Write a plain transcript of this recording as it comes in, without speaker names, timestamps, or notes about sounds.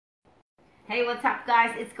Hey, what's up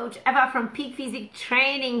guys? It's Coach Eva from Peak Physique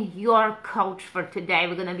Training, your coach for today.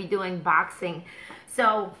 We're gonna be doing boxing.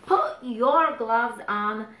 So put your gloves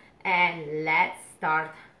on and let's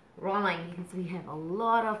start rolling because we have a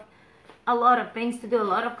lot of things to do, a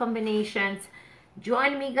lot of combinations.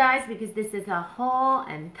 Join me guys because this is a whole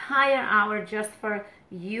entire hour just for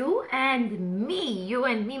you and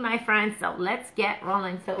me, my friends. So let's get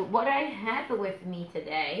rolling. So what I have with me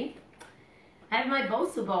today, I have my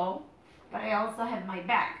Bosu ball, but I also have my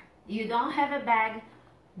bag. You don't have a bag,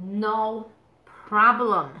 no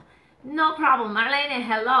problem. No problem. Marlene,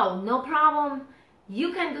 hello. No problem.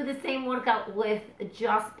 You can do the same workout with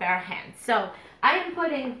just bare hands. So I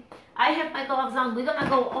have my gloves on. We're gonna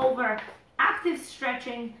go over active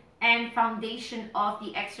stretching and foundation of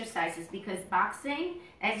the exercises because boxing,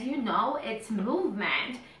 as you know, it's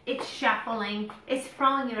movement, it's shuffling, it's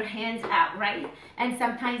throwing your hands out, right? And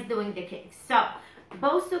sometimes doing the kicks. So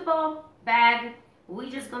Bosu ball, bag, we're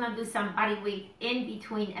just gonna do some body weight in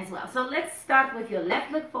between as well. So let's start with your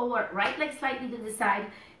left leg forward, right leg slightly to the side.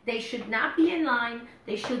 They should not be in line.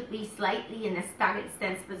 They should be slightly in a started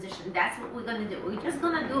stance position. That's what we're gonna do. We're just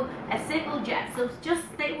gonna do a single jab. So just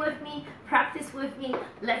stay with me, practice with me.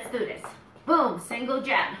 Let's do this. Boom, single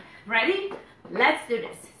jab. Ready? Let's do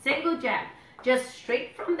this. Single jab. Just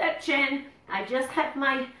straight from that chin. I just have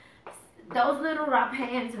those little rub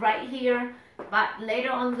hands right here. But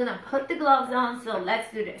later on, I'm gonna put the gloves on. So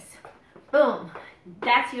let's do this. Boom.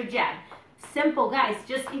 That's your jab. Simple, guys.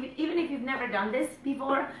 Just even if you've never done this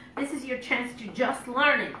before, this is your chance to just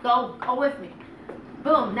learn it. Go with me.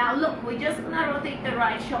 Boom. Now look, we're just gonna rotate the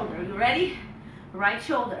right shoulder. You ready? Right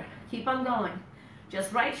shoulder. Keep on going.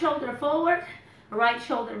 Just right shoulder forward, right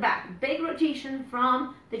shoulder back. Big rotation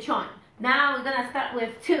from the joint. Now we're gonna start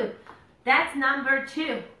with 2. That's number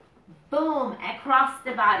 2. Boom. Across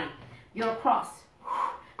the body. Your cross.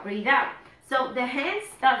 Breathe out. So the hand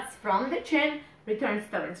starts from the chin, returns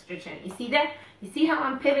towards the chin. You see that? You see how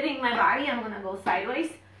I'm pivoting my body? I'm gonna go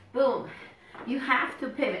sideways. Boom. You have to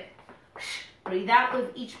pivot. Breathe out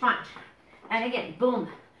with each punch. And again, boom.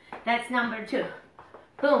 That's number 2.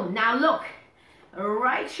 Boom. Now look.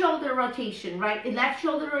 Right shoulder rotation, left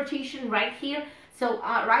shoulder rotation right here. So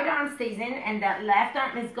right arm stays in and that left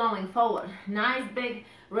arm is going forward. Nice big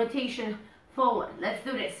rotation forward. Let's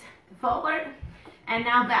do this. Forward and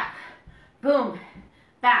now back. Boom.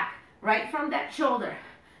 Back. Right from that shoulder.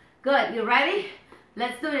 Good. You ready?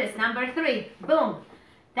 Let's do this. Number 3. Boom.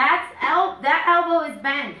 That elbow is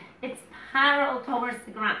bent. It's parallel towards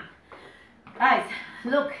the ground. Guys,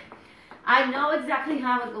 look. I know exactly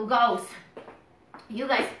how it goes. You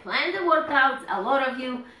guys plan the workouts. A lot of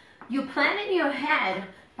you plan in your head,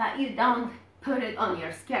 but you don't put it on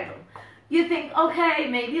your schedule. You think, okay,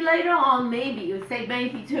 maybe later on, maybe. You say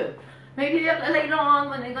maybe too. Maybe later on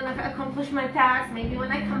when I'm going to accomplish my task, maybe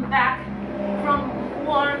when I come back from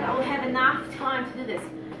work, I will have enough time to do this.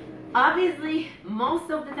 Obviously, most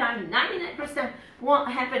of the time, 99% won't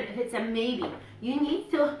happen if it's a maybe. You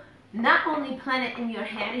need to not only plan it in your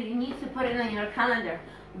head, you need to put it on your calendar.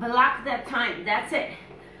 Block that time. That's it.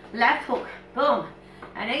 Left hook. Boom.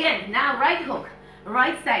 And again, now right hook.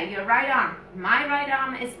 Right side, your right arm. My right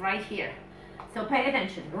arm is right here. So pay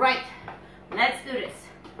attention. Right. Let's do this.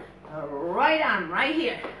 Right arm right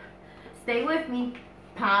here. Stay with me.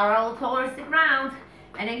 Parallel towards the ground.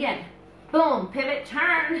 And again, boom, pivot,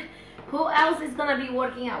 turn. Who else is going to be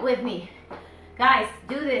working out with me? Guys,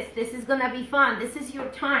 do this. This is going to be fun. This is your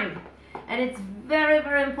time. And it's very,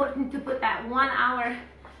 very important to put that 1 hour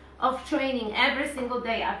of training every single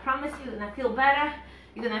day. I promise you're going to feel better.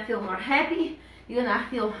 You're going to feel more happy. You're going to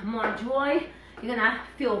feel more joy. You're going to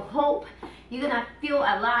feel hope. You're going to feel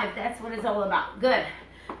alive. That's what it's all about. Good.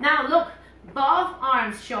 Now look, both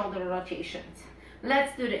arms shoulder rotations.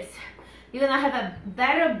 Let's do this. You're gonna have a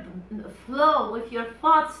better flow with your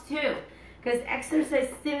thoughts too, because exercise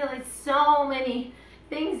stimulates so many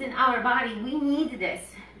things in our body. We need this.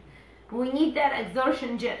 We need that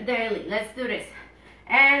exertion daily. Let's do this.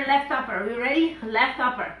 And left upper. Are you ready? Left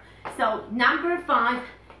upper. So number 5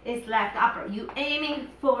 is left upper. You aiming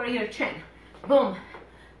for your chin. Boom.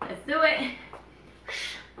 Let's do it.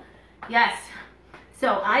 Yes.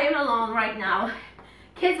 So I am alone right now.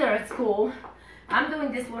 Kids are at school. I'm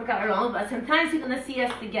doing this workout alone, but sometimes you're gonna see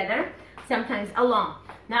us together, sometimes alone.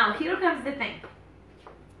 Now here comes the thing.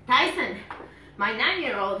 Tyson, my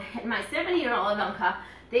 9-year-old and my 7-year-old Ivanka,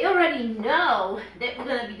 they already know that we're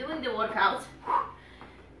gonna be doing the workouts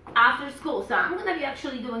after school. So I'm gonna be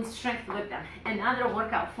actually doing strength with them. Another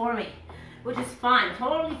workout for me, which is fine,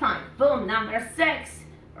 totally fine. Boom, number 6,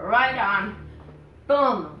 right arm.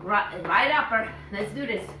 Boom, right upper. Let's do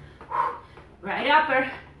this. Right upper.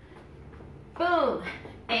 boom,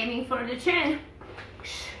 aiming for the chin.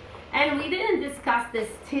 And we didn't discuss this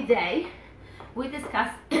today. We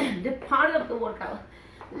discussed the part of the workout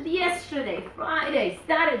yesterday, Friday,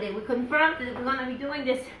 Saturday. We confirmed that we're gonna be doing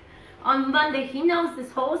this on Monday. He knows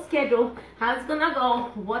this whole schedule, how it's gonna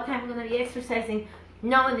go, what time we're gonna be exercising,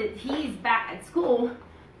 knowing that he's back at school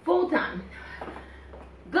full time.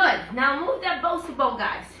 Good. Now move that Bosu ball,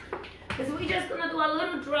 guys, because we're just gonna do a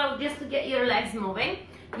little drill just to get your legs moving.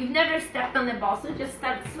 You've never stepped on the Bosu, just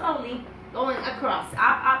start slowly going across,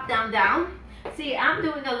 up, up, down, down. See, I'm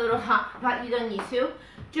doing a little hop, but you don't need to.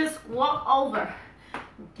 Just walk over.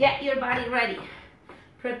 Get your body ready.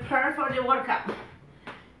 Prepare for the workout.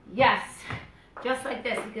 Yes, just like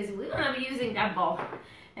this, because we're gonna be using that ball,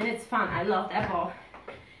 and it's fun. I love that ball.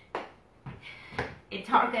 It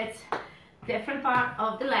targets different part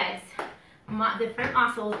of the legs, different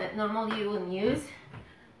muscles that normally you wouldn't use.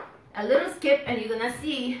 A little skip, and you're gonna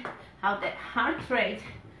see how the heart rate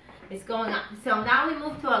is going up. So now we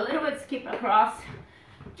move to a little bit skip across,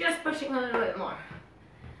 just pushing a little bit more.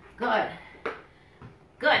 Good.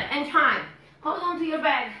 Good, and time. Hold on to your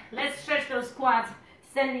bag. Let's stretch those quads,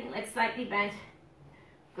 standing legs slightly bent.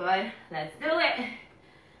 Good, let's do it.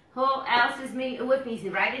 Who else is with me?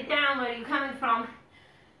 Write it down. Where are you coming from?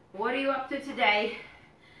 What are you up to today?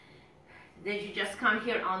 Did you just come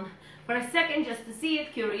here on for a second just to see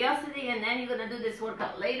it, curiosity, and then you're gonna do this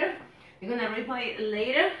workout later? You're gonna replay it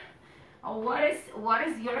later? Or what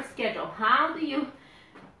is your schedule? How do you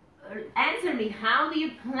answer me? How do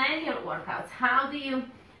you plan your workouts? How do you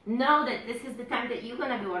know that this is the time that you're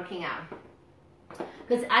gonna be working out?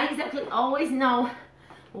 Because I exactly always know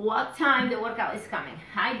what time the workout is coming.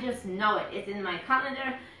 I just know it. It's in my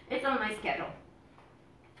calendar. It's on my schedule.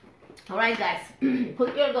 All right, guys,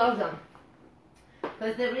 put your gloves on,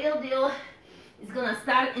 because the real deal is gonna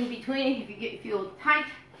start in between. If you feel tight,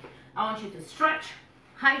 I want you to stretch,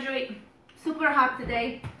 hydrate. Super hot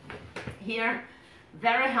today here,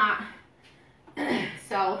 very hot.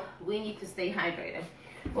 So we need to stay hydrated.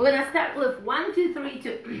 We're gonna start with 1, 2, 3,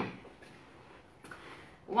 2.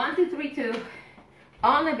 1, 2, 3, 2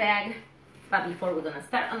 on the bag. But before we're gonna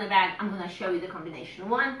start on the bag, I'm gonna show you the combination.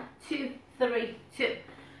 1, 2, 3, 2.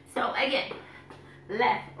 So again,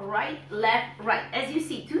 left, right, left, right. As you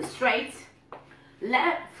see, 2 straights,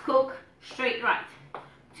 left hook, straight right.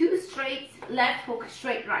 2 straights, left hook,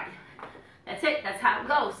 straight right. That's it, that's how it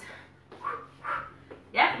goes.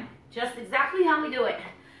 Yep, just exactly how we do it.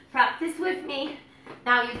 Practice with me.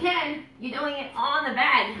 Now you're doing it on the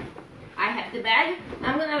bag. I have the bag,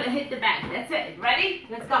 I'm gonna hit the bag. That's it, ready?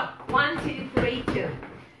 Let's go. 1, 2, 3, 2.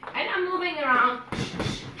 And I'm moving around.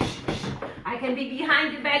 I can be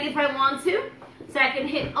behind the bag if I want to, so I can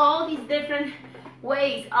hit all these different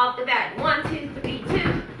ways of the bag. 1, 2, 3,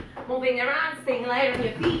 2. Moving around, staying light on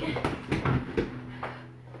your feet.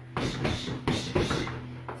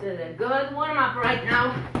 So it's a good warm up right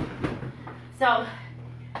now. So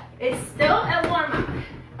it's still a warm up.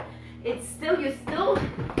 You're still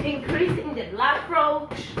increasing the blood flow.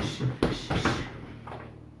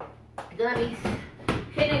 You're gonna be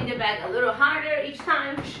hitting the bag a little harder each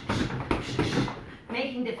time.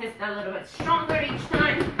 Making the fist a little bit stronger each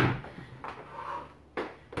time.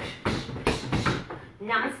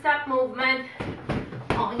 Non-stop movement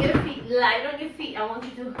on your feet, light on your feet. I want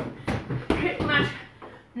you to pretty much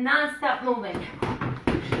non-stop movement.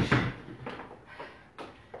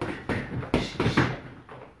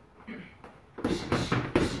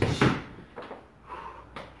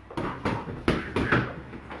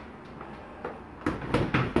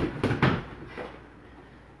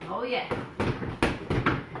 Oh yeah.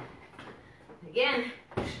 Again.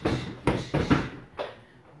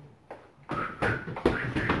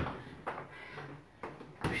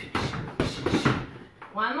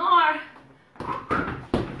 One more.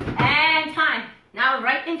 And time. Now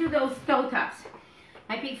right into those toe taps.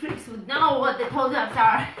 My peak freaks would know what the toe taps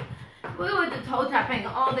are. We would do toe tapping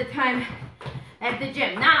all the time at the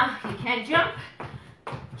gym. Now you can't jump.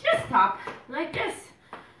 Just tap like this.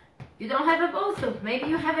 You don't have a Bosu. Maybe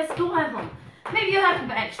you have a stool at home. Maybe you have a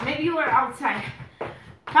bench. Maybe you are outside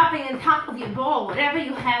tapping on top of your ball. Whatever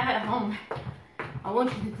you have at home. I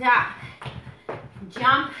want you to tap.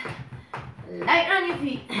 Jump. Light on your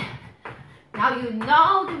feet. Now you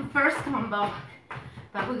know the first combo,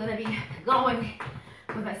 but we're gonna be going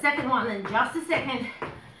with a second one in just a second,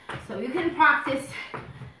 so you can practice.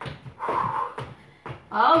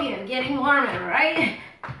 Oh yeah, getting warmer, right?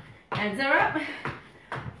 Hands are up.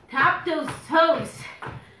 Tap those toes,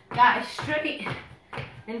 guys, straight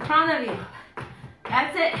in front of you.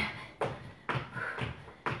 That's it.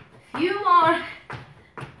 Few more.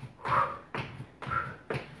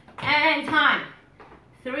 And time.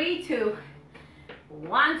 3, 2,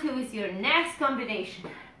 1, 2 is your next combination.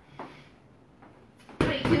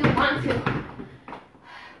 3, 2, 1, 2.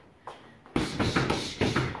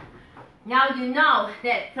 Now you know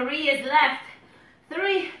that 3 is left.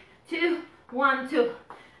 3, 2, 1, 2.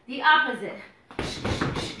 The opposite.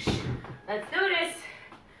 Let's do this.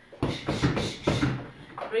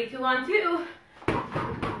 3, 2, 1, 2.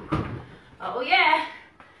 Oh yeah.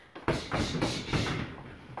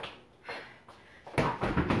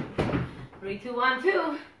 3, 2, 1,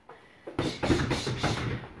 2.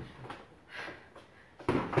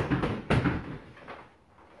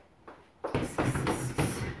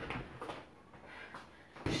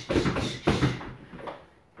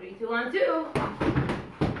 Three, two, 1, 2.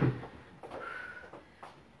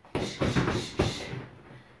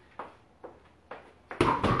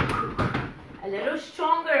 A little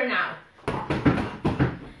stronger now.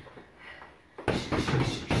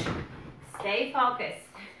 Stay focused.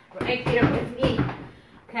 Right here with me,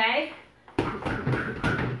 okay?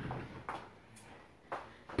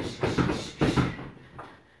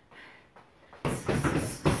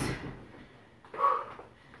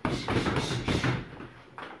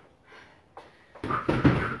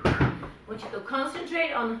 Want you to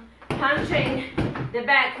concentrate on punching the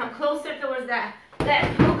back. Come closer towards that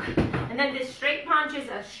hook. And then the straight punches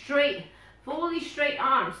are straight, fully straight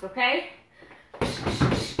arms, okay?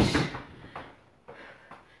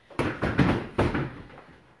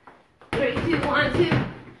 3, 2, 1, 2.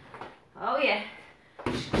 Oh yeah.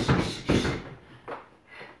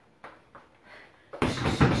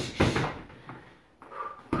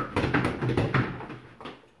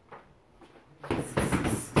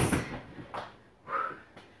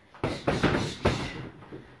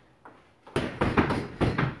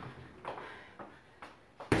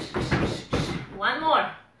 One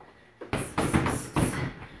more.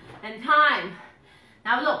 And time.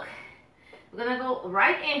 Now look, we're gonna go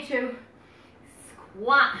right into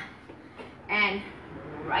squat and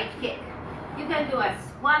right kick. You can do a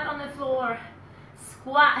squat on the floor,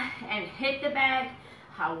 squat and hit the bag,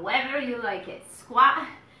 however you like it. Squat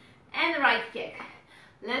and right kick.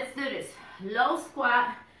 Let's do this. Low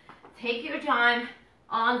squat, take your time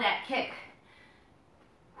on that kick.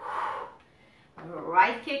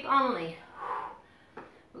 Right kick only.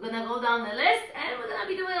 We're gonna go down the list and we're gonna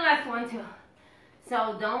be doing left one too.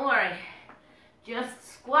 So don't worry,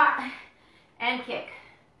 just squat and kick.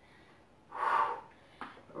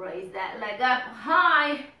 Raise that leg up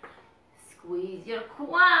high. Squeeze your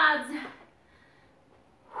quads.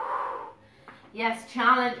 Yes,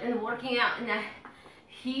 challenge in working out in the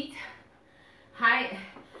heat, high,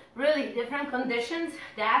 really different conditions.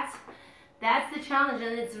 That's the challenge,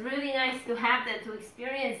 and it's really nice to have that, to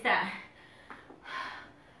experience that.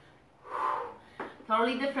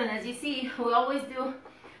 Totally different. As you see, we always do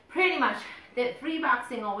pretty much the free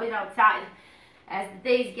boxing always outside. As the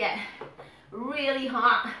days get really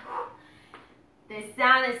hot, the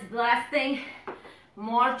sun is blasting,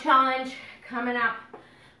 more challenge coming up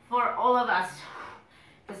for all of us,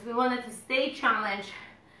 because we wanted to stay challenged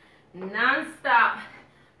non-stop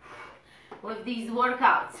with these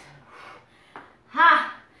workouts.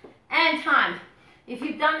 Ha! And time. If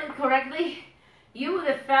you've done it correctly, you would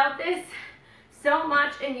have felt this so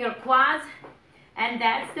much in your quads, and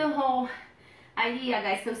that's the whole idea,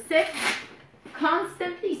 guys. So sip,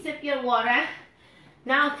 constantly sip your water.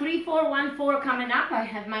 Now 3, 4, 1, 4 coming up. I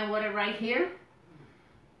have my water right here.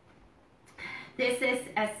 This is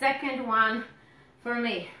a second one for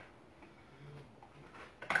me.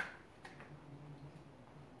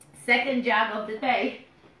 Second jog of the day,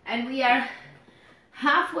 and we are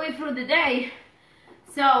halfway through the day,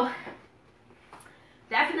 so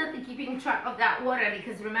definitely keeping track of that water,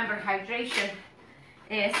 because remember, hydration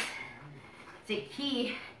is the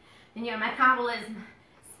key in your metabolism,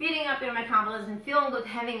 speeding up your metabolism, feeling good,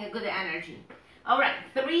 having a good energy. All right,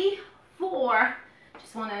 3, 4,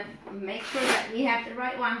 just want to make sure that we have the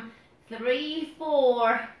right one. 3,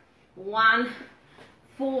 4, 1,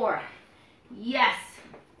 4. Yes.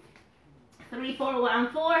 3, 4,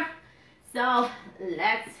 1, 4. So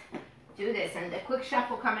let's do this, and the quick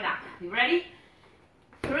shuffle coming up. You ready?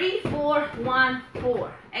 3, 4, 1,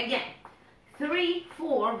 4. Again. 3,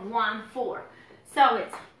 4, 1, 4. So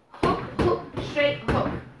it's hook, hook, straight, hook.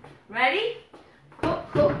 Ready? Hook,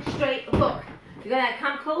 hook, straight, hook. You're gonna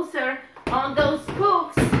come closer on those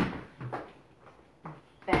hooks.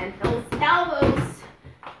 Bend those elbows.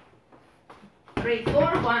 3,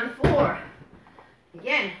 4, 1, 4.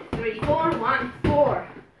 Again, 3, 4, 1, 4.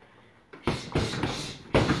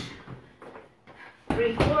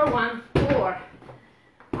 3, 4, 1, 4.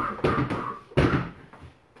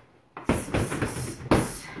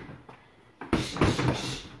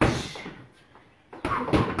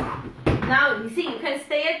 see, you can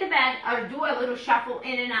stay at the bed or do a little shuffle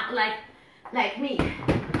in and out like me.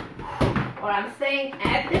 Or I'm staying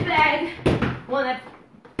at the bed, wanna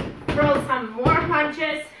throw some more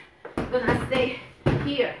punches, gonna stay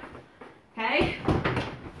here, okay?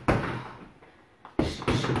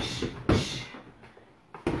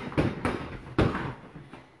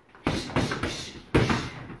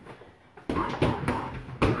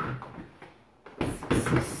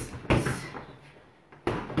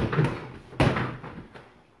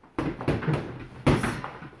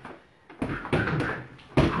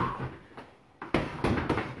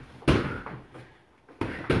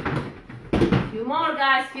 Few more,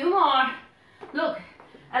 guys, few more. Look,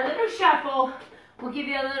 a little shuffle will give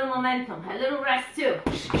you a little momentum, a little rest too.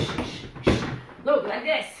 Look, like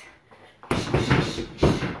this.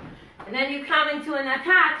 And then you come into an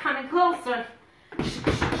attack, coming closer.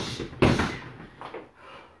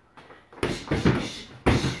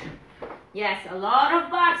 Yes, a lot of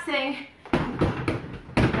boxing.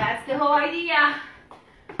 That's the whole idea.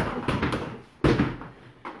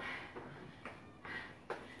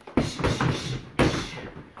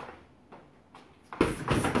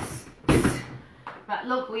 But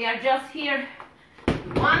look, we are just here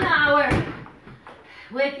 1 hour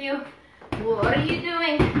with you. What are you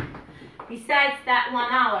doing besides that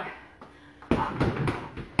 1 hour?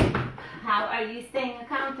 How are you staying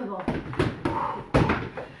accountable?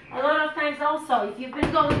 A lot of times also, if you've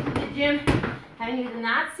been going to the gym and you do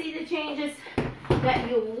not see the changes that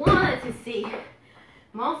you wanted to see,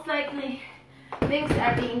 most likely things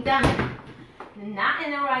are being done not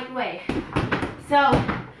in the right way. So,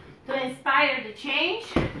 to inspire the change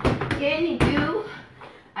in you,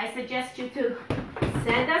 I suggest you to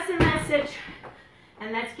send us a message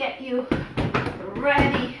and let's get you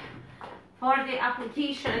ready for the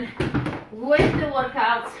application with the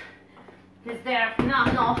workouts, because they're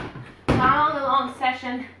phenomenal. Follow the long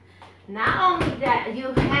session. Not only that,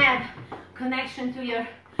 you have connection to your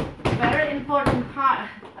very important part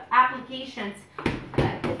applications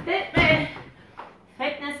like the Fitbit,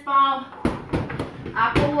 Fitness Ball,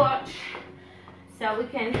 Apple Watch, so we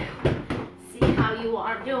can see how you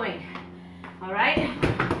are doing. All right?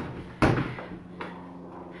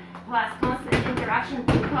 Plus constant interaction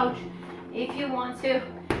with the coach if you want to.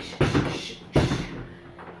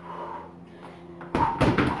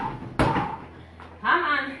 Come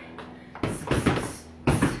on.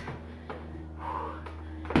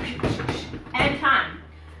 And time.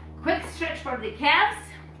 Quick stretch for the calves.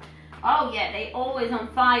 Oh yeah, they always on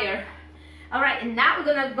fire. All right, and now we're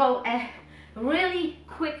gonna go a really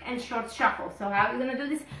quick and short shuffle. So how are you gonna do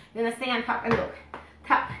this? You're gonna stay on top and look.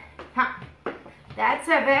 Tap, tap. That's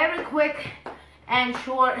a very quick and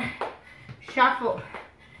short shuffle.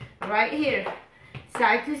 Right here,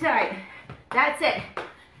 side to side. That's it.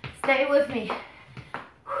 Stay with me.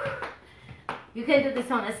 You can do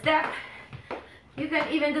this on a step. You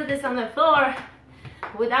can even do this on the floor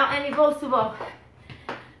without any Bosu.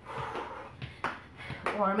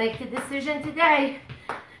 Or make the decision today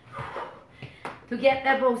to get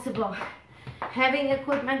that Bosu. Having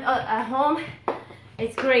equipment at home,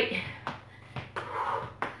 it's great.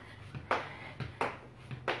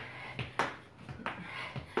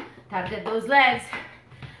 Target those legs.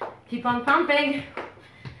 Keep on pumping.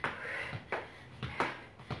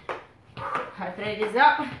 Heart rate is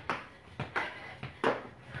up.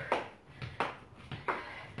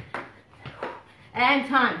 And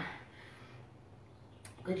time.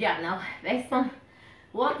 Good job. Now, based on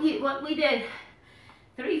what we did,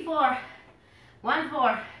 3, 4, 1,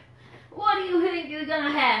 4. What do you think you're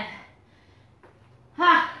gonna have?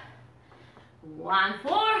 Ha! 1,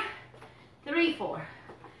 4, 3, 4.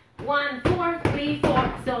 1, 4, 3,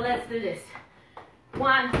 4. So let's do this.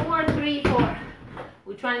 1, 4, 3, 4.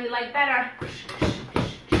 Which one you like better?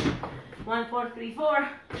 1, 4, 3, 4.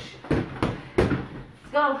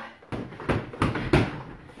 Let's go.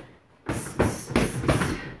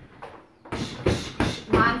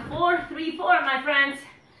 1, 4, 3, 4, my friends.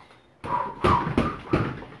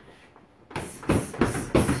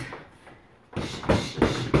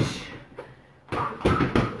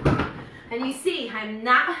 And you see, I'm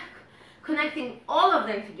not connecting all of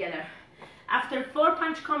them together. After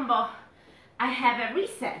 4-punch combo, I have a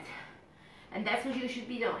reset. And that's what you should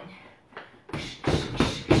be doing.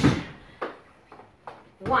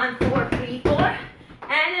 1, 4, 3, 4,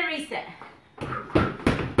 and a reset.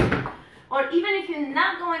 Or even if you're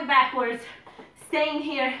not going backwards, staying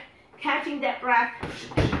here, catching that breath,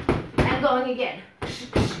 and going again.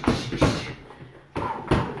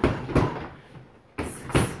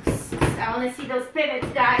 I want to see those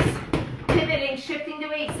pivots, guys. Pivoting, shifting the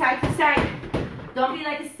weight side to side. Don't be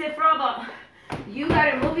like a stiff robot. You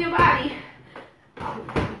gotta move your body.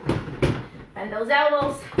 Bend those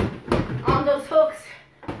elbows on those hooks.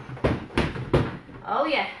 Oh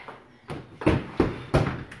yeah.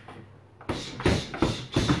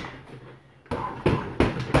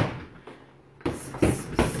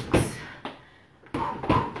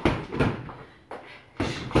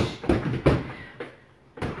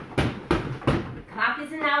 Clock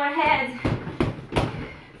is in our head.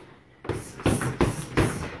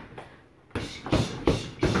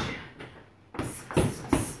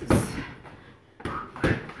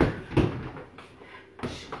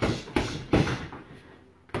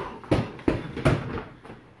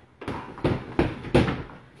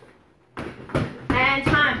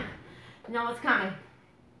 You know what's coming.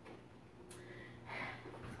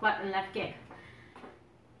 Squat and left kick.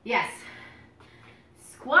 Yes.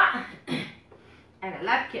 Squat and a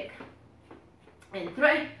left kick. In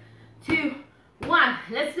 3, 2, 1.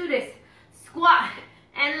 Let's do this. Squat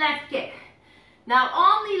and left kick. Now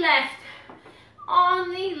only left.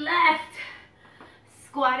 Only left.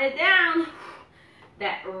 Squat it down.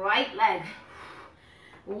 That right leg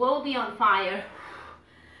will be on fire.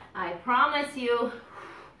 I promise you.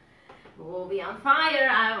 We'll be on fire.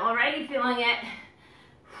 I'm already feeling it.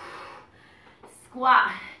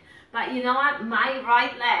 Squat. But you know what? My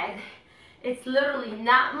right leg, it's literally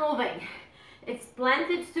not moving. It's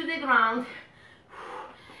planted to the ground.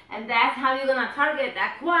 And that's how you're going to target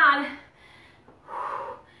that quad.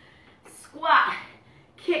 Squat.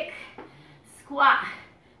 Kick. Squat.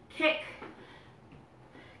 Kick.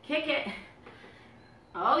 Kick it.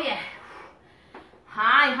 Oh yeah.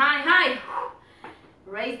 High, high, high.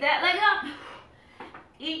 Raise that leg up.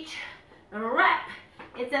 Each rep,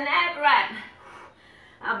 it's an ab rep.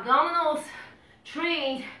 Abdominals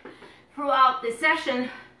trained throughout the session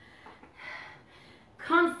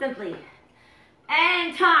constantly.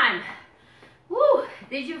 And time. Woo!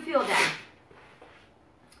 Did you feel that?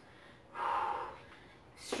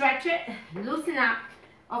 Stretch it, loosen up.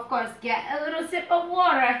 Of course, get a little sip of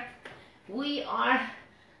water. We are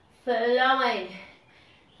flowing.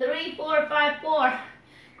 3, 4, 5, 4.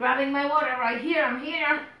 Grabbing my water right here. I'm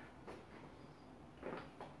here.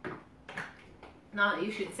 Now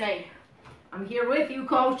you should say, I'm here with you,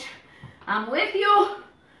 coach. I'm with you.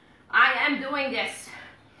 I am doing this.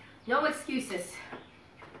 No excuses.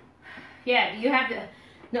 Yeah, do you have the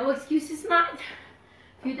no excuses mind?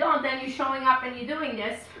 If you don't, then you're showing up and you're doing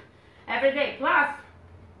this every day. Plus,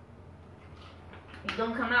 you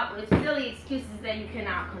don't come up with silly excuses that you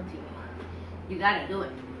cannot continue. You gotta do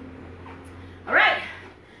it. All right.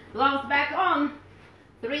 Gloves back on.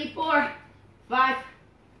 3, 4, 5,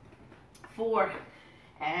 4.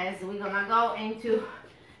 As we're gonna go into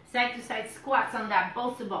side to side squats on that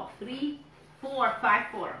bolster ball. 3, 4, 5,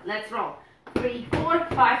 4. Let's roll. 3, 4,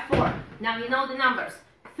 5, 4. Now you know the numbers.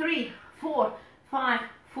 3, 4, 5,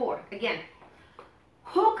 4. Again.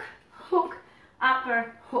 Hook, hook,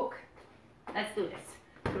 upper hook. Let's do this.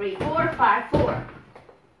 3, 4, 5, 4.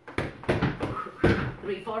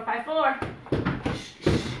 3, 4, 5, 4.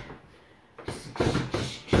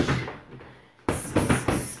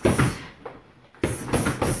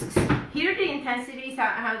 Hear the intensity,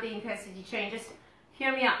 how the intensity changes.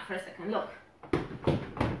 Hear me out for a second. Look.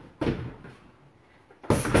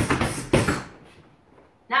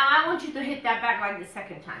 Now I want you to hit that back like the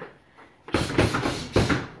second time.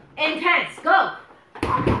 Intense. Go.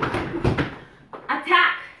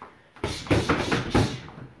 Attack.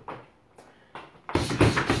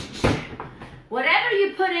 Whatever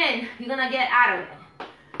you put in, you're gonna get out of it.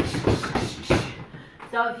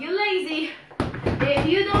 So if you're lazy, if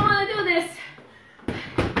you don't want to do this,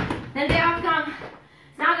 then the outcome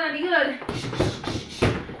is not going to be good.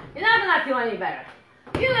 You're not going to feel any better.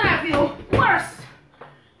 You're going to feel worse.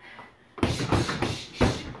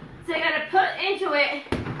 So you got to put into it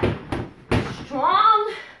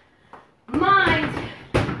strong mind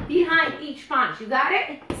behind each punch. You got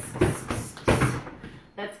it?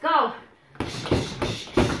 Let's go.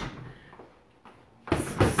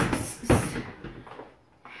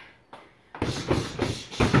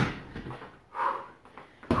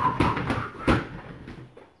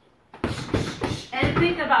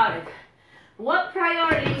 Think about it. What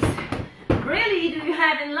priorities really do you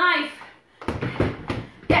have in life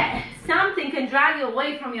that something can drag you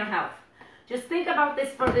away from your health? Just think about this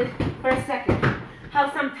for a second.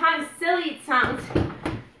 How sometimes silly it sounds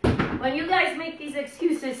when you guys make these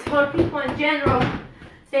excuses, or people in general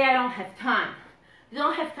say, I don't have time. You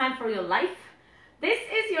don't have time for your life? This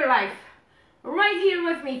is your life. Right here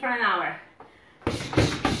with me for an hour.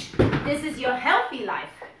 This is your healthy life.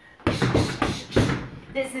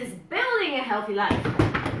 This is building a healthy life.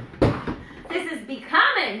 This is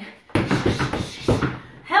becoming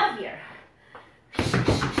healthier.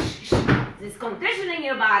 This is conditioning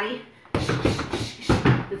your body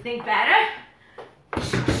to think better,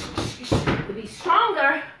 to be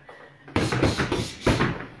stronger,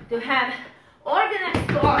 to have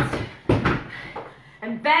organized thoughts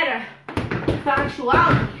and better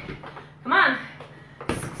punctuality. Come on.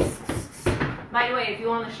 By the way, if you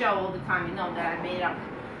want to show all the time, you know that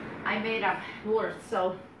I made up words,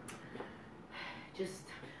 so just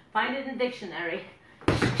find it in the dictionary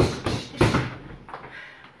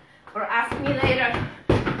or ask me later.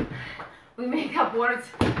 We make up words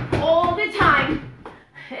all the time.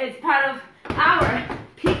 It's part of our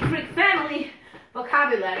Peak Freak family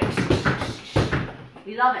vocabulary.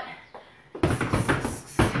 We love it.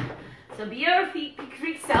 So be your Peak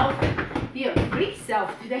Freak self. Be your freak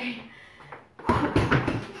self today.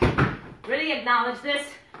 Really acknowledge this.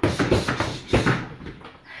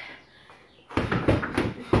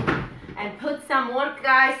 And put some work,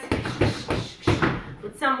 guys.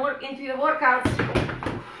 Put some work into your workouts.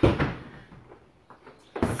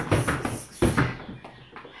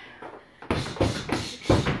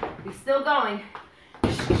 We're still going.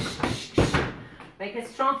 Make a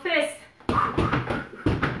strong fist.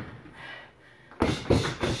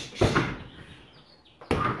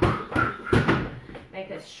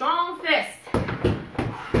 Make a strong fist.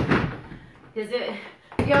 Because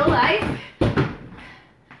your life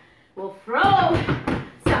will throw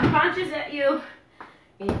some punches at you.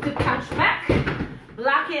 You need to punch back,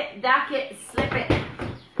 block it, duck it, slip it.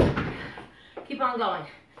 Keep on going.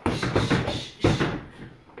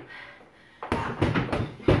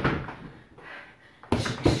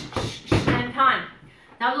 And time.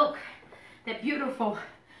 Now look, the beautiful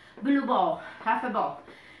blue ball, half a ball.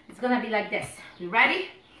 It's gonna be like this. You ready?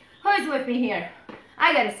 Who is with me here?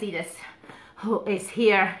 I gotta see this. Who is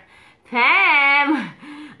here? Pam!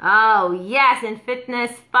 Oh yes, in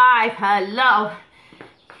Fitness 5. Hello.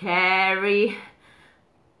 Carrie.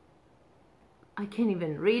 I can't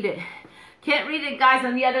even read it. Can't read it, guys,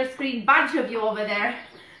 on the other screen. Bunch of you over there.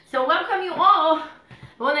 So welcome you all. I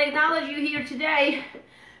want to acknowledge you here today.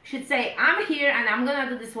 Should say, I'm here and I'm gonna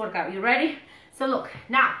do this workout. You ready? So look,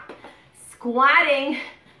 now, squatting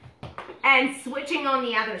and switching on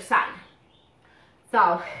the other side.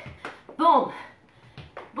 So, boom,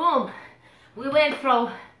 boom. We went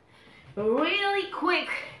from a really quick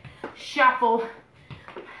shuffle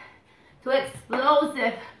to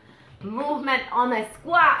explosive movement on a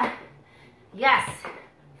squat. Yes,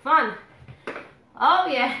 fun. Oh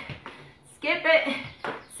yeah, skip it,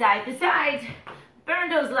 side to side. Burn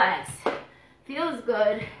those legs. Feels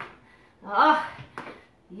good. Oh,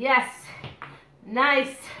 yes,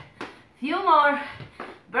 nice. Few more.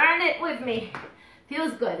 Burn it with me.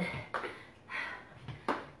 Feels good.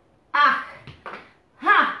 Ah,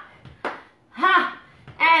 ha, ha,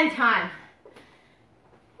 and time.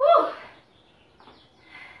 Woo.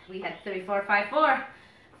 We had 3, 4, 5, 4.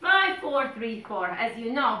 5, 4, 3, 4. As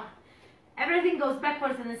you know, everything goes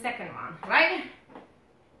backwards in the second round, right?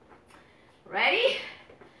 Ready?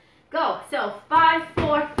 Go. So 5,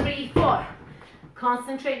 4, 3, 4.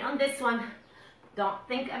 Concentrate on this one. Don't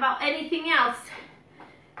think about anything else.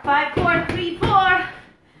 5, 4, 3, 4.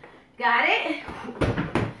 Got it?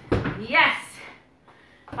 Yes.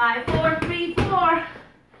 5, 4, 3, 4.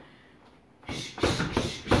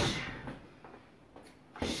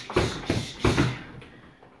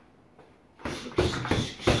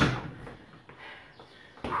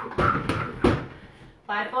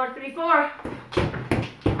 Five, 4, 3, 4.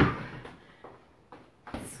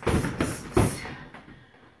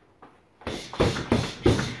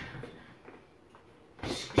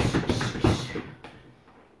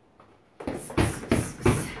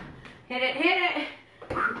 Hit it, hit it.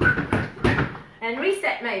 And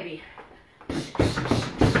reset maybe.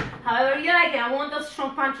 However you like it. I want those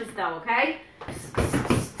strong punches though, okay?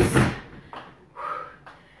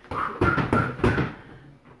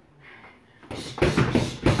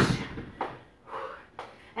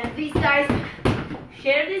 And please guys,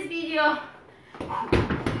 share this video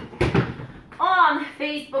on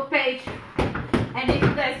Facebook page. And if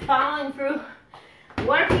you guys following through,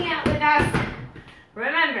 working out with us,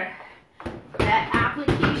 remember that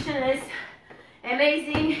application is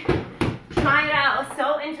amazing. Try it out,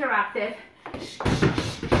 so interactive.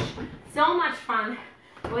 So much fun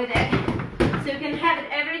with it. So you can have it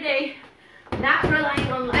every day, not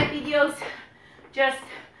relying on live videos, just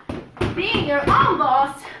being your own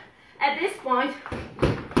boss at this point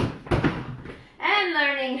and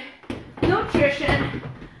learning nutrition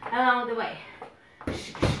along the way.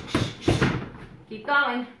 Keep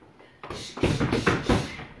going.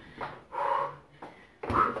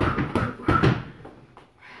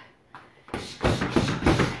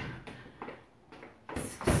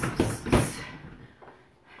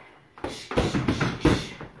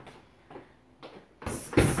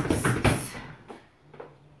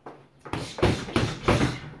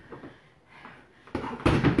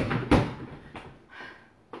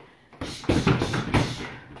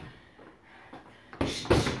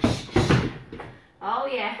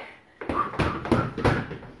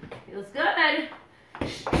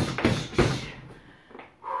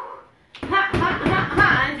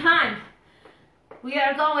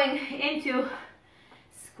 into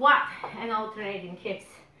squat and alternating kicks.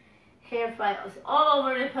 Hair flies all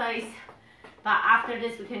over the place. But after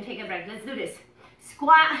this, we can take a break. Let's do this.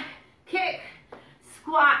 Squat, kick,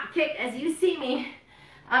 squat, kick. As you see me,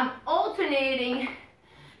 I'm alternating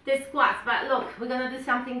the squats. But look, we're going to do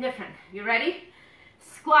something different. You ready?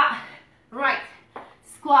 Squat, right.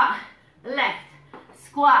 Squat, left.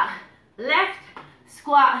 Squat, left.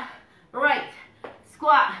 Squat, right.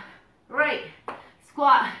 Squat, right.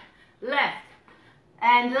 Squat, left.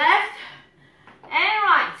 And left. And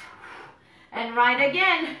right. And right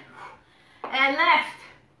again. And left.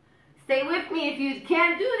 Stay with me if you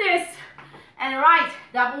can't do this. And right,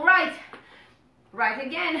 double right. Right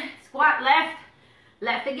again, squat left,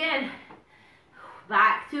 left again.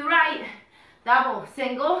 Back to right, double,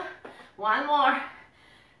 single. One more,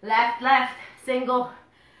 left, left, single,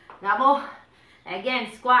 double.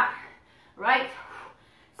 Again, squat right,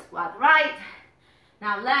 squat right.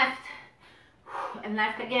 Now left, and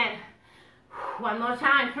left again. One more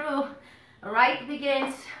time through. Right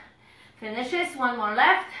begins. Finishes, one more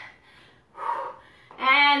left,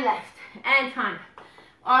 and left, and time.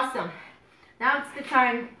 Awesome. Now it's the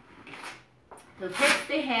time to fix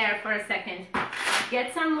the hair for a second.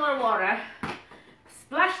 Get some more water.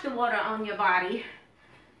 Splash the water on your body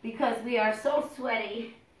because we are so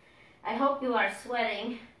sweaty. I hope you are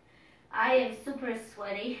sweating. I am super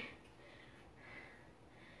sweaty.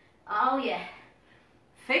 Oh yeah.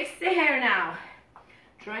 Fix the hair now.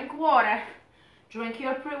 Drink water. Drink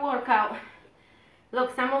your pre-workout.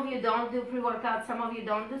 Look, some of you don't do pre-workout, some of you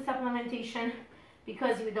don't do supplementation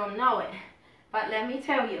because you don't know it. But let me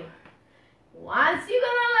tell you, once you're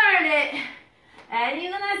gonna learn it and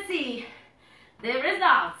you're gonna see the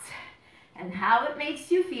results and how it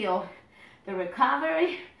makes you feel, the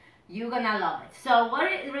recovery, you're gonna love it. So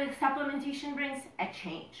what supplementation brings? A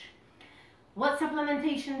change. What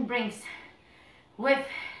supplementation brings with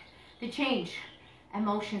the change?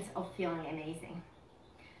 Emotions of feeling amazing.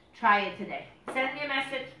 Try it today. Send me a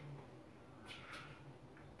message.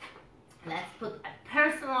 Let's put a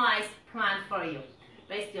personalized plan for you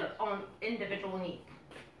based on your own individual need.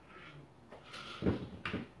 And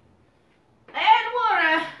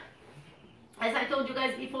water. As I told you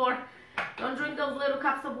guys before, don't drink those little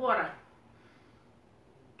cups of water.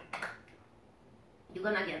 You're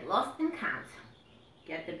gonna get lost in count.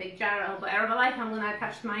 Get the big jar of Herbalife. I'm gonna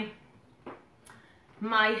attach my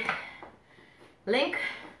link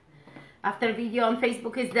after video on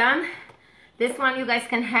Facebook is done. This one you guys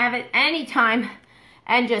can have it anytime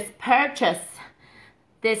and just purchase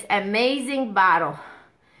this amazing bottle.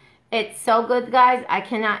 It's so good, guys. I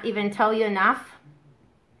cannot even tell you enough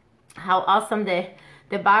how awesome the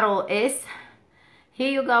bottle is.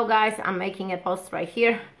 Here you go, guys. I'm making a post right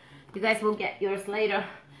here. You guys will get yours later,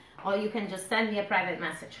 or you can just send me a private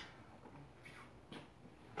message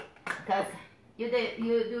because you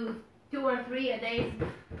do 2 or 3 a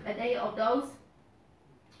day of those,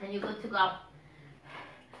 and you're good to go.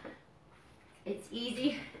 It's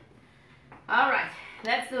easy. All right,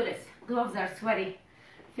 let's do this. Gloves are sweaty.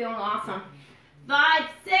 Feeling awesome. 5,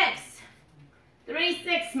 6, 3,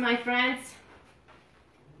 6, my friends.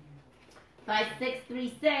 5, 6,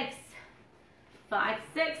 3, 6. 5,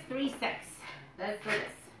 6, 3, 6. Let's do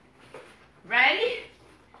this. Ready?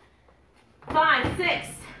 5, 6,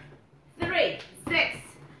 3, 6.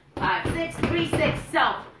 5, 6, 3, 6.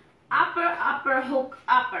 So, upper, upper, hook,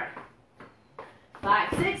 upper. 5,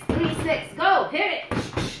 6, 3, 6. Go. Hit it.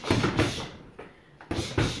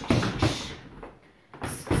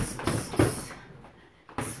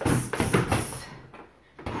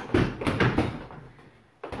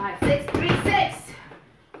 5, 6, 3, 6.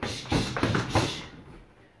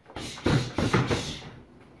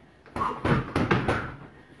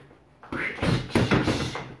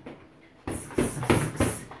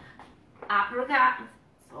 Uppercut.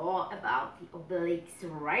 It's all about the obliques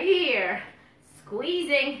right here.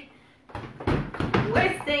 Squeezing,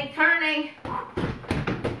 twisting, turning.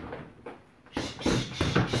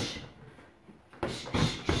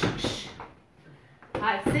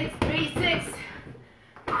 5, 6, 3, 6.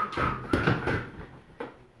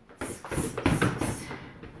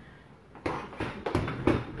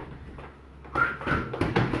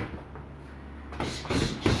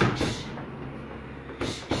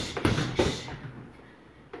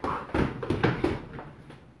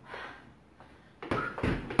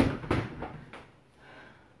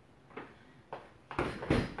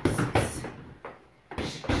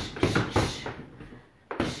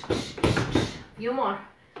 Few more.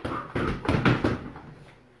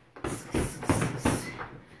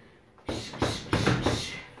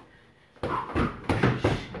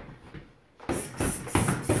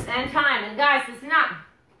 And time. guys, it's not.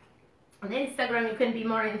 On Instagram, you can be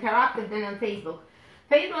more interactive than on Facebook.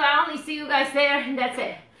 Facebook, I only see you guys there, and that's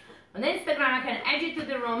it. On Instagram, I can add you to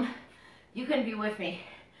the room. You can be with me.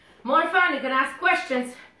 More fun, you can ask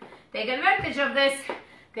questions. Take advantage of this,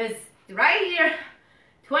 because right here,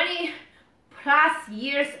 20 plus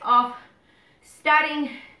years of studying,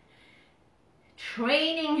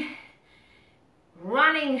 training,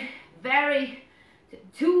 running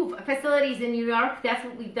two facilities in New York. That's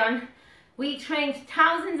what we've done. We trained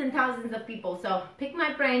thousands and thousands of people. So pick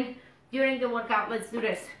my brain during the workout. Let's do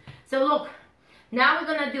this. So look, now we're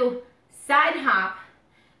gonna do side hop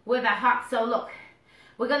with a hop. So look,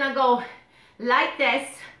 we're gonna go like this,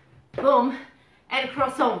 boom, and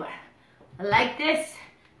cross over. Like this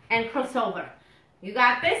and cross over. You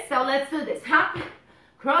got this? So let's do this. Hop,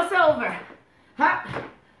 cross over, hop,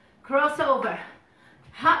 cross over,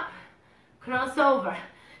 hop, cross over.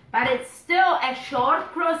 But it's still a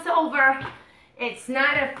short crossover. It's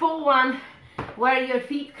not a full one where your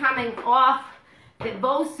feet coming off the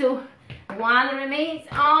Bosu. One remains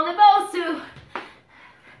on the Bosu.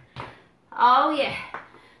 Oh yeah.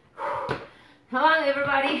 Come on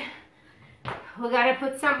everybody. We gotta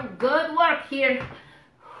put some good work here.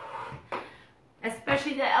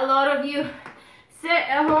 Especially that a lot of you sit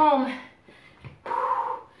at home.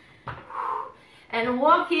 And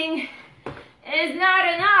walking is not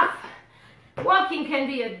enough. Walking can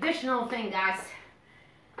be an additional thing, guys.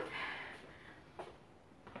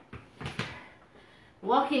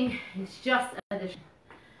 Walking is just additional.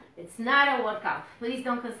 It's not a workout. Please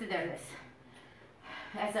don't consider this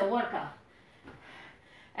as a workout.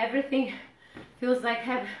 Everything feels like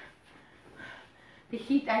the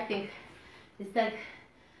heat, I think. It's like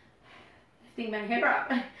lifting my hair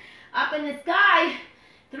up in the sky.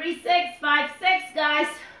 3, 6, 5, 6, guys.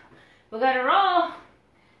 We gotta roll.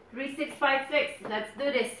 3, 6, 5, 6. Let's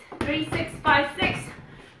do this. 3, 6, 5, 6.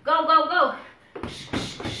 Go, go, go.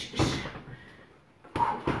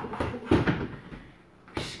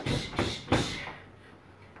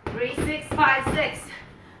 3, 6, 5, 6.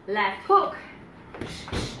 Left hook.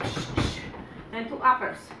 And 2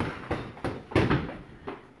 uppers.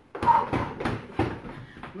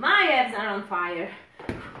 My abs are on fire.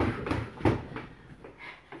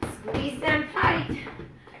 Squeeze them tight.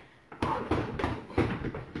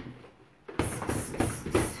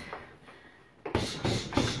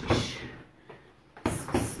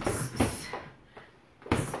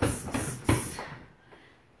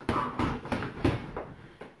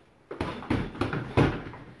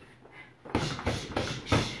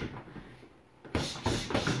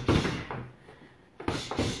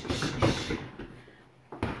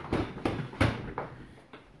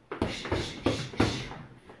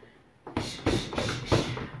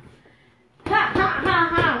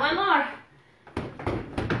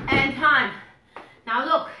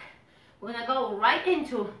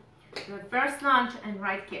 Into reverse lunge and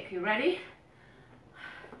right kick. You ready?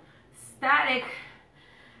 Static.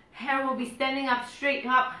 Hair will be standing up straight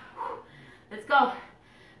up. Let's go.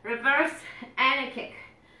 Reverse and a kick.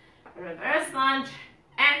 Reverse lunge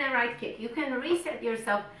and a right kick. You can reset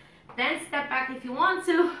yourself, then step back if you want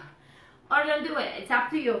to, or don't do it. It's up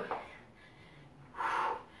to you.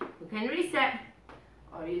 You can reset,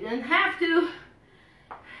 or you don't have to.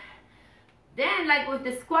 Then, like with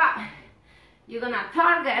the squat, you're gonna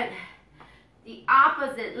target the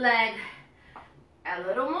opposite leg a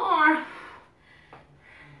little more.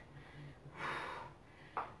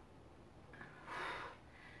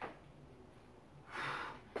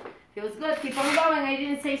 Feels good. Keep on going. I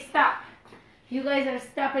didn't say stop. You guys are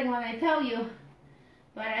stopping when I tell you,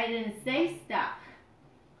 but I didn't say stop.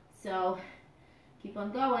 So keep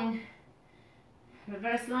on going.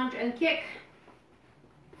 Reverse lunge and kick.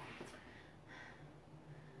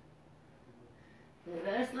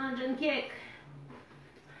 Reverse lunge and kick.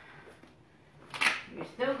 You're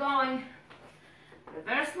still going.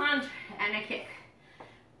 Reverse lunge and a kick.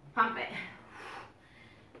 Pump it.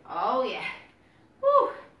 Oh yeah.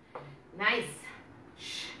 Woo. Nice.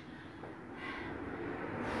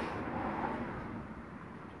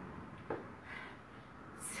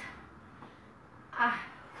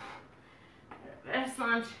 Reverse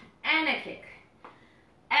lunge and a kick.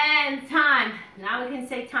 And time. Now we can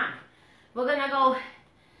say time. We're gonna go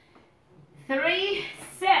 3,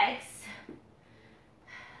 6,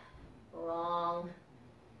 long,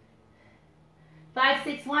 5,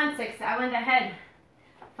 6, 1, 6. I went ahead.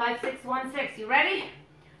 5, 6, 1, 6. You ready?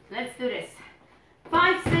 Let's do this.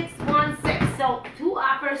 5, 6, 1, 6. So 2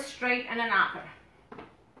 uppers straight and an upper.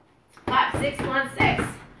 5, 6, 1, 6.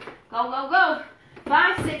 Go, go, go.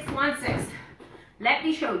 5, 6, 1, 6. Let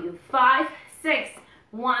me show you. 5, 6,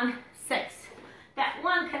 1, 6. That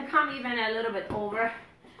one can come even a little bit over.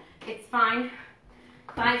 It's fine.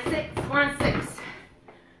 5, 6, 1, 6.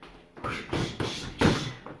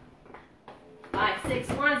 5, 6,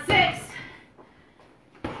 1, 6.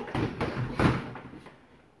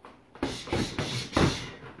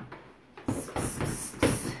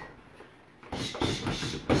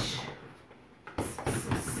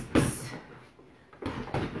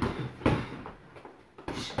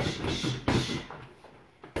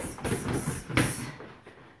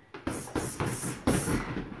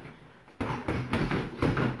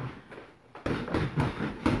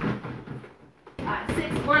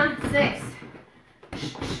 6.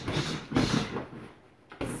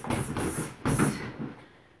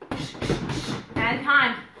 And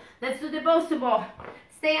time. Let's do the both to ball.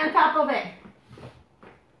 Stay on top of it.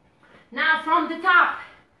 Now from the top,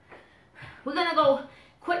 we're gonna go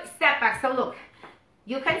quick step back. So look,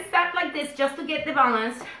 you can start like this just to get the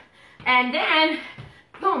balance. And then,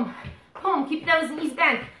 boom, boom, keep those knees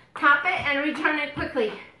bent. Tap it and return it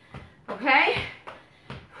quickly. Okay?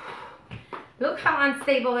 Look how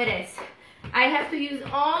unstable it is. I have to use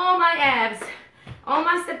all my abs, all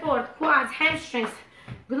my support, quads, hamstrings,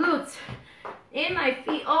 glutes, in my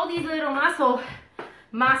feet, all these little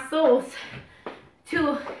muscles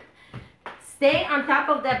to stay on top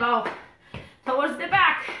of the ball. Towards the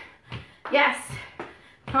back. Yes.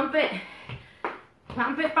 Pump it.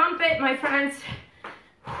 Pump it, my friends.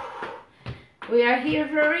 We are here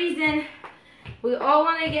for a reason. We all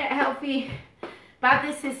want to get healthy, but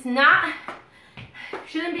this is not,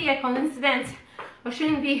 shouldn't be a coincidence, or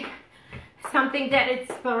shouldn't be something that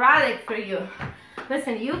it's sporadic for you.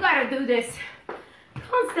 Listen, you gotta do this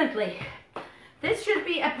constantly. This should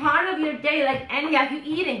be a part of your day, like any of you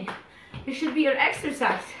eating. It should be your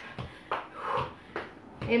exercise.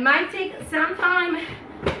 It might take some time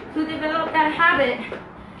to develop that habit,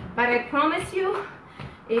 but I promise you,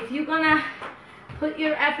 if you're gonna put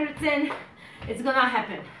your efforts in, it's gonna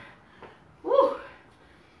happen. Woo.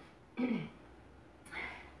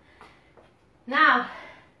 Now,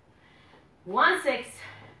 1, 6,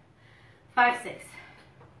 5, 6.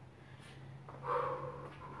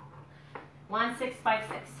 1, 6, 5,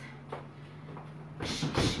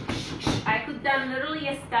 6. I could done literally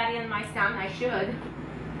a study on my son. I should.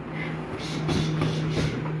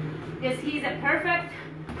 Because he's a perfect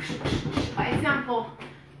example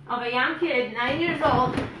of a young kid, 9 years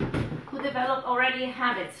old, who developed already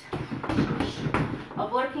habits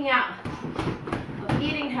of working out, of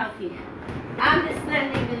eating healthy,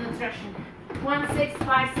 understanding the nutrition. 1, 6,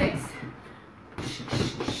 5, 6.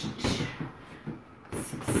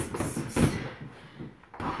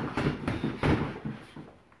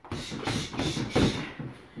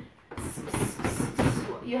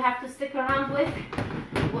 You have to stick around with.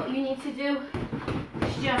 What you need to do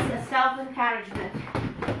is just a self-encouragement.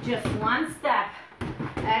 Just one step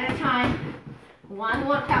at a time, one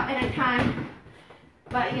workout at a time.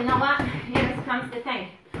 But you know what? Here comes the thing.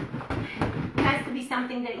 It has to be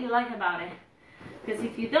something that you like about it. Because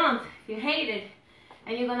if you don't, if you hate it,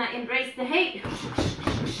 and you're gonna embrace the hate,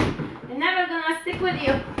 it's never gonna stick with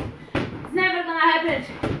you. It's never gonna happen.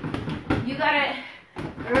 You gotta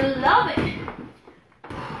love it.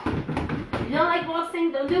 If you don't like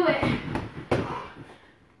boxing, don't do it.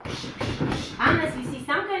 Unless you see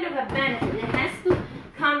some kind of a benefit. It has to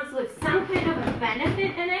come with some kind of a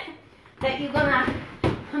benefit in it that you're gonna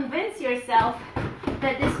convince yourself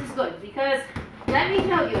that this is good. Because let me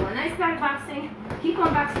tell you, when I started boxing, keep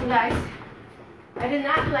on boxing, guys, I did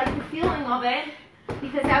not like the feeling of it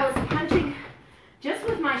because I was punching just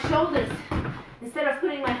with my shoulders instead of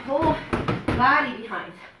putting my whole body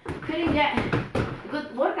behind. Couldn't get a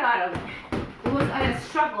good workout out of it. It was a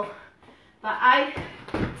struggle, but I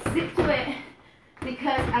stick to it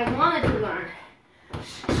because I wanted to learn.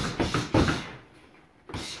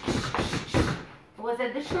 It was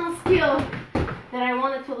additional skill that I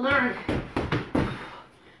wanted to learn.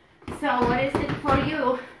 So what is it for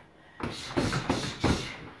you?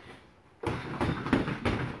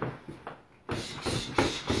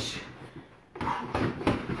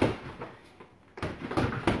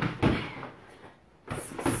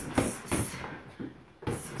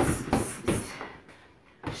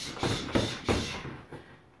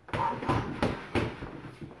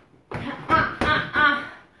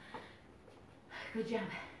 Good job.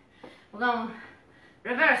 We're going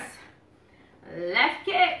reverse. Left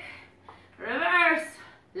kick. Reverse.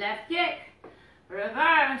 Left kick.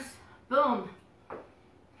 Reverse. Boom.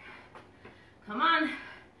 Come on.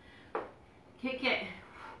 Kick it.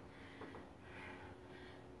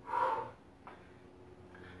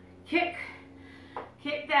 Kick.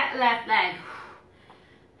 Kick that left leg.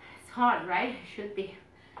 As right? Should be.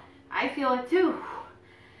 I feel it too.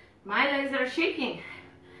 My legs are shaking.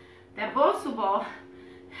 That Bosu ball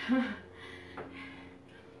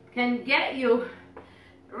can get you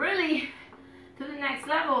really to the next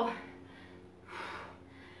level.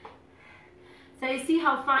 So you see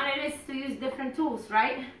how fun it is to use different tools,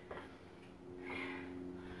 right?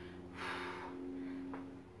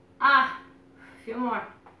 A few more.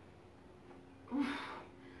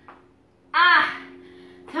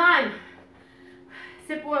 Time.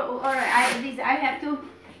 Sip water. All right, I have to,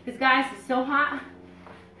 because guys, it's so hot.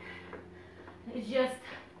 It's just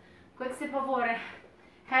quick sip of water.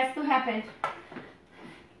 Has to happen.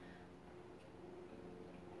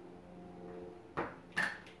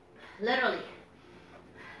 Literally.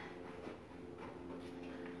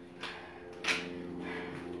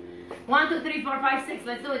 One, two, three, four, five, six.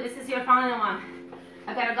 Let's do it. This is your final one.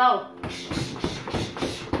 I gotta go.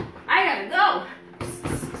 I gotta go.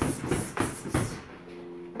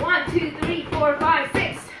 1, 2, 3, 4, 5,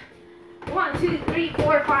 6. 1, 2, 3,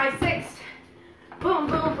 4, 5, 6. Boom,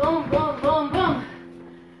 boom, boom, boom, boom, boom.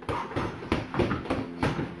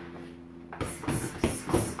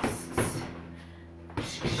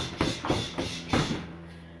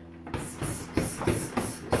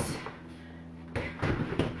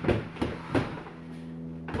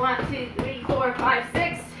 One, two, three, four, five,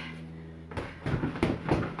 six.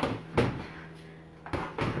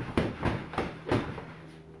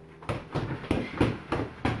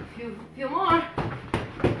 Few more.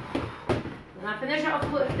 And I finish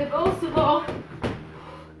off with the Bosu ball.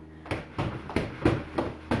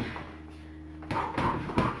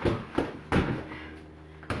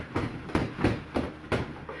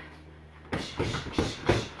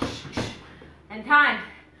 And time.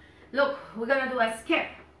 Look, we're gonna do a skip,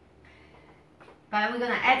 but we're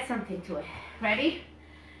gonna add something to it. Ready?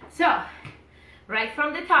 So, right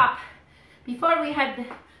from the top, before we had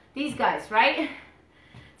these guys, right?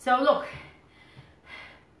 So look,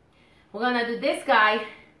 we're gonna do this guy,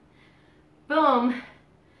 boom,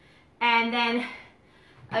 and then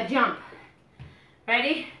a jump.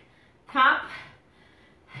 Ready? Top,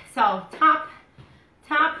 so top,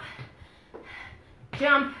 top,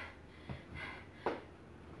 jump,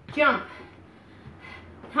 jump,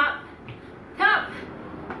 top, top,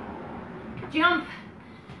 jump,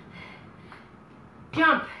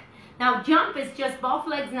 jump. Now jump is just both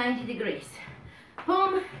legs 90 degrees.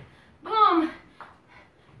 Boom, boom,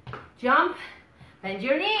 jump, bend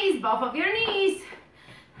your knees, both of your knees.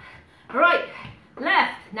 Right,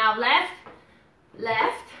 left, now left,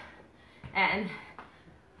 left, and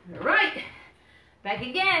right. Back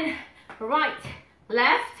again, right,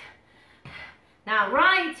 left, now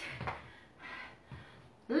right,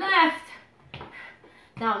 left,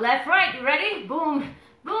 now left, right. You ready? Boom,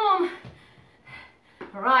 boom,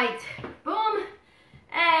 right, boom,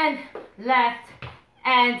 and left.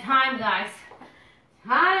 And time, guys.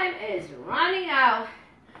 Time is running out.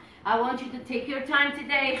 I want you to take your time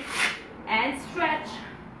today and stretch.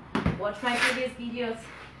 Watch my previous videos.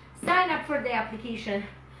 Sign up for the application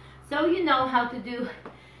so you know how to do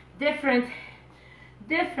different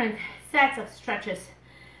sets of stretches.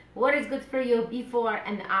 What is good for you before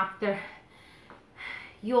and after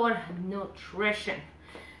your nutrition.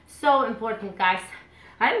 So important, guys.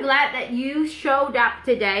 I'm glad that you showed up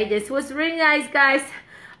today. This was really nice, guys.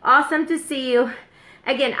 Awesome to see you.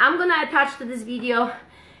 Again, I'm gonna attach to this video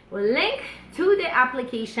a link to the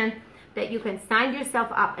application that you can sign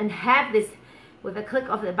yourself up and have this with a click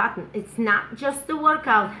of the button. It's not just the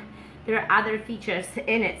workout. There are other features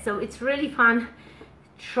in it. So it's really fun.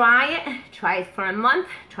 Try it. Try it for a month.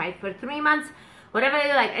 Try it for 3 months. Whatever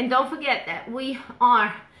you like. And don't forget that we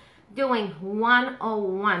are doing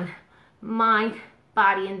 101 mind,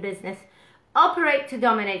 body, and business. Operate to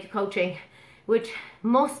dominate coaching, which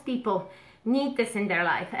most people need this in their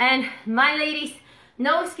life. And my ladies,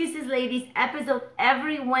 no excuses ladies, episode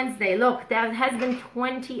every Wednesday. Look, there has been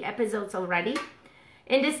 20 episodes already.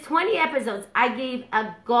 In these 20 episodes, I gave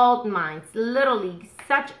a gold mine, literally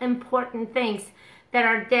such important things that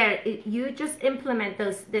are there. You just implement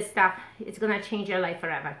this stuff, it's gonna change your life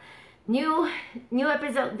forever. New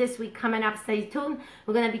episode this week coming up. Stay tuned.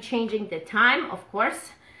 We're gonna be changing the time, of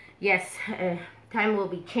course. Yes, time will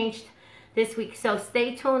be changed this week. So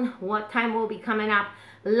stay tuned. What time will be coming up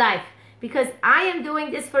live? Because I am doing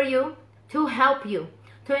this for you to help you,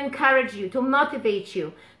 to encourage you, to motivate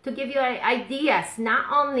you, to give you ideas, not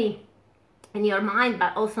only in your mind,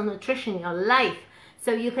 but also nutrition, your life.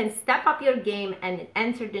 So you can step up your game and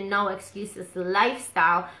enter the no excuses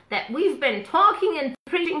lifestyle that we've been talking and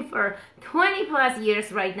preaching for 20 plus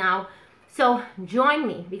years right now. So join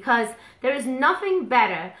me, because there is nothing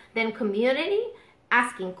better than community,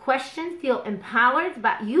 asking questions, feel empowered,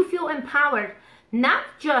 but you feel empowered not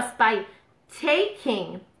just by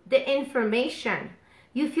taking the information.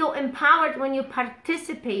 You feel empowered when you're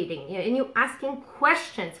participating and you're asking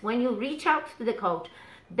questions, when you reach out to the coach.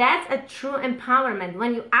 That's a true empowerment,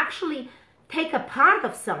 when you actually take a part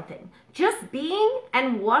of something. Just being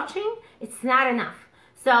and watching, it's not enough.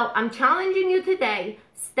 So I'm challenging you today,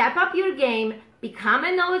 step up your game, become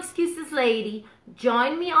a no excuses lady.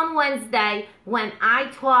 Join me on Wednesday when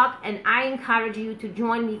I talk, and I encourage you to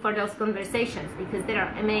join me for those conversations because they are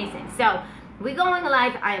amazing. So we're going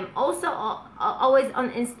live. I am also always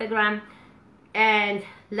on Instagram, and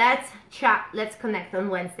let's chat, let's connect on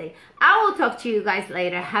Wednesday. I will talk to you guys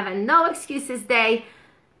later. Have a no excuses day.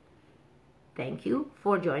 Thank you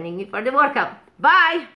for joining me for the workout. Bye.